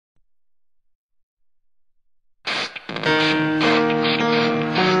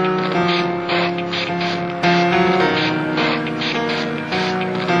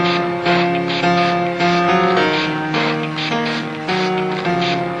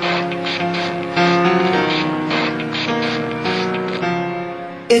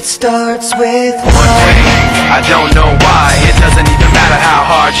It starts with one thing, I don't know why. It doesn't even matter how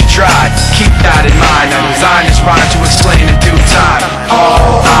hard you try. Keep that in mind. I designed this rhyme to explain in due time.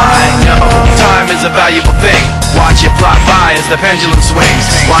 All I know, time is a valuable thing. Watch it fly by as the pendulum swings.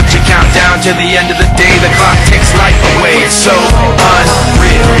 Watch it count down to the end of the day. The clock takes life away. It's so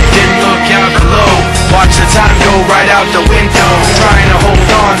unreal. Didn't look out below. Watch the time go right out the window. Trying to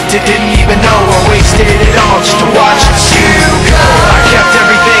hold on to didn't even know I wasted it all just to watch you go. I kept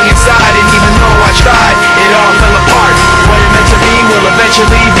everything inside, and even though I tried, it all fell apart. What it meant to me will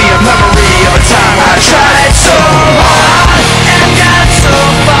eventually be a memory of a time I tried so hard and got so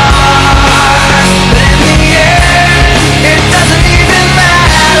far, but in the end, it doesn't even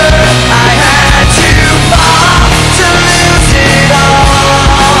matter. I had to fall to lose it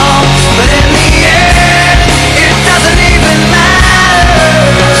all, but in the end, it doesn't even matter.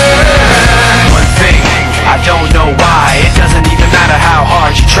 One thing, I don't know why. It doesn't even matter how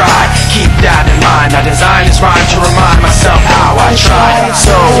hard you try. Keep that in mind. I designed this rhyme to remind myself how I tried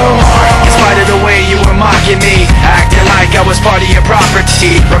so hard. In spite of the way you were mocking me, acting like I was part of your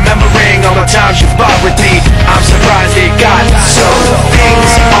property, remembering all the times you fought with me, I'm surprised it got so.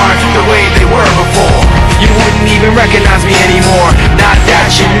 Things aren't the way they were before. You wouldn't even recognize me anymore. Not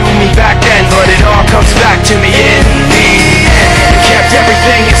that you knew me back then, but it all comes back to me in the end. You kept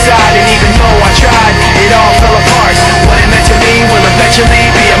everything inside, and even though I tried, it all fell apart. What it meant to me will eventually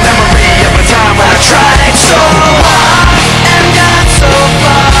be a memory of a time when I tried so hard and got so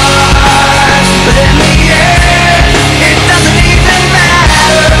far, but in the end, it doesn't even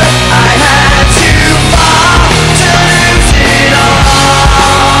matter. I had to fall to lose it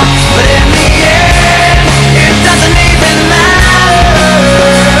all, but in the end, it doesn't even matter.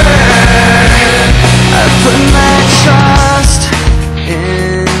 I put my trust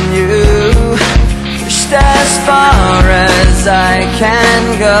in you, pushed as far as I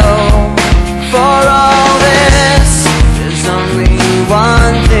can go. For all this, there's only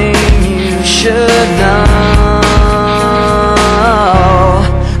one thing you should know.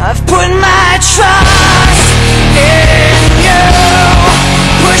 I've put my trust in you,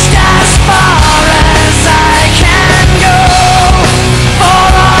 pushed as far as I can go. For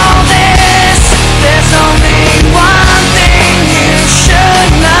all this, there's only one thing you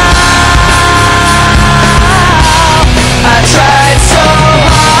should know. I tried so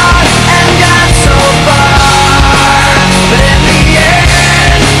hard and got so far, but in the end,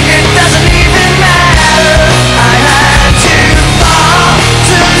 it doesn't even matter. I had to fall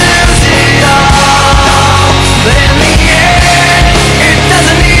to lose it all, but in the end, it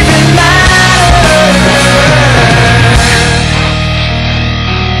doesn't even matter.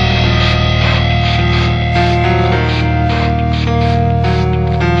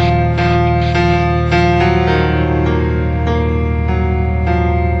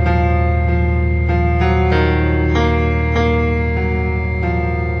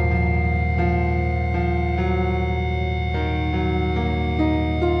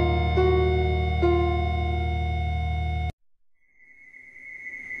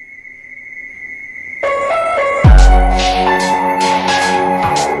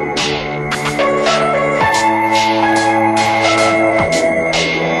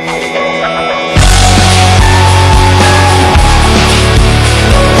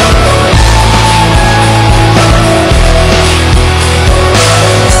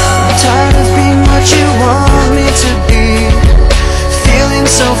 Tired of being what you want me to be, feeling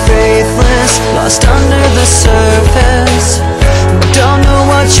so faithless, lost under the surface.